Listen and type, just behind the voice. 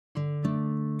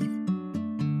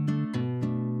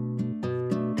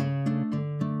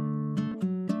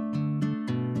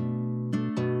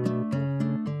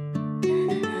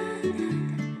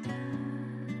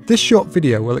This short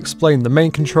video will explain the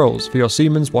main controls for your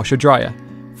Siemens washer-dryer,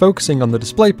 focusing on the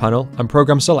display panel and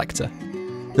program selector.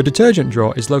 The detergent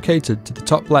drawer is located to the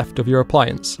top left of your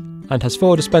appliance and has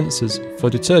 4 dispensers for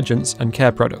detergents and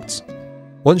care products.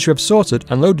 Once you have sorted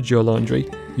and loaded your laundry,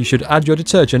 you should add your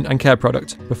detergent and care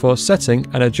product before setting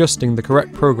and adjusting the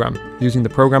correct program using the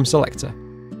program selector.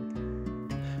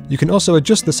 You can also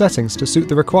adjust the settings to suit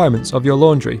the requirements of your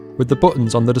laundry with the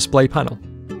buttons on the display panel.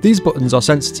 These buttons are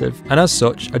sensitive, and as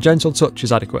such, a gentle touch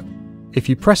is adequate. If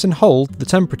you press and hold the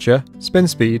temperature, spin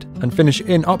speed, and finish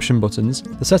in option buttons,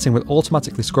 the setting will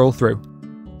automatically scroll through.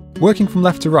 Working from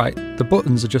left to right, the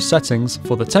buttons adjust settings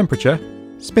for the temperature,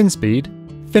 spin speed,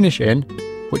 finish in,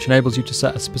 which enables you to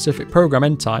set a specific program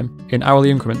end time in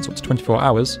hourly increments up to 24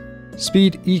 hours,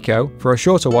 speed eco for a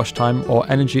shorter wash time or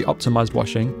energy optimized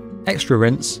washing, extra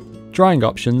rinse, drying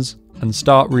options, and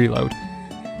start reload.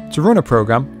 To run a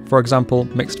program, for example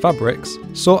mixed fabrics,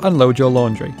 sort and load your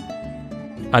laundry.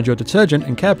 Add your detergent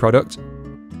and care product,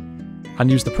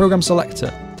 and use the program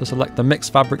selector to select the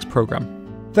mixed fabrics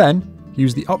program. Then,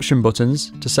 use the option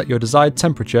buttons to set your desired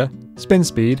temperature, spin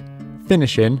speed,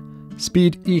 finish in,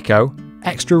 speed eco,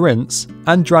 extra rinse,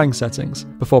 and drying settings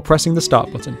before pressing the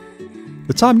start button.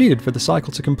 The time needed for the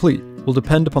cycle to complete will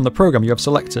depend upon the program you have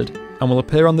selected and will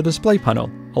appear on the display panel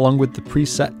along with the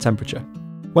preset temperature.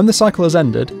 When the cycle has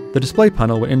ended, the display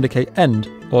panel will indicate end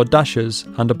or dashes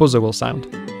and a buzzer will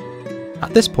sound.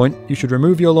 At this point, you should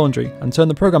remove your laundry and turn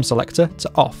the program selector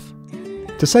to off.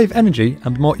 To save energy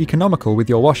and be more economical with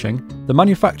your washing, the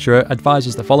manufacturer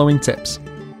advises the following tips.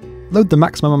 Load the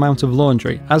maximum amount of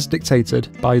laundry as dictated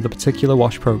by the particular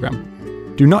wash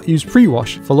program. Do not use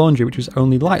pre-wash for laundry which is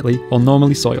only lightly or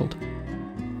normally soiled.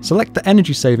 Select the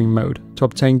energy saving mode to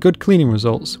obtain good cleaning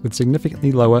results with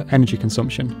significantly lower energy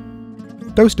consumption.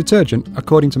 Dose detergent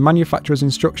according to manufacturer's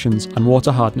instructions and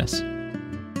water hardness.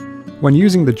 When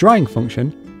using the drying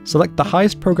function, select the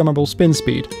highest programmable spin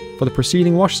speed for the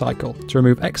preceding wash cycle to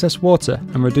remove excess water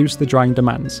and reduce the drying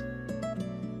demands.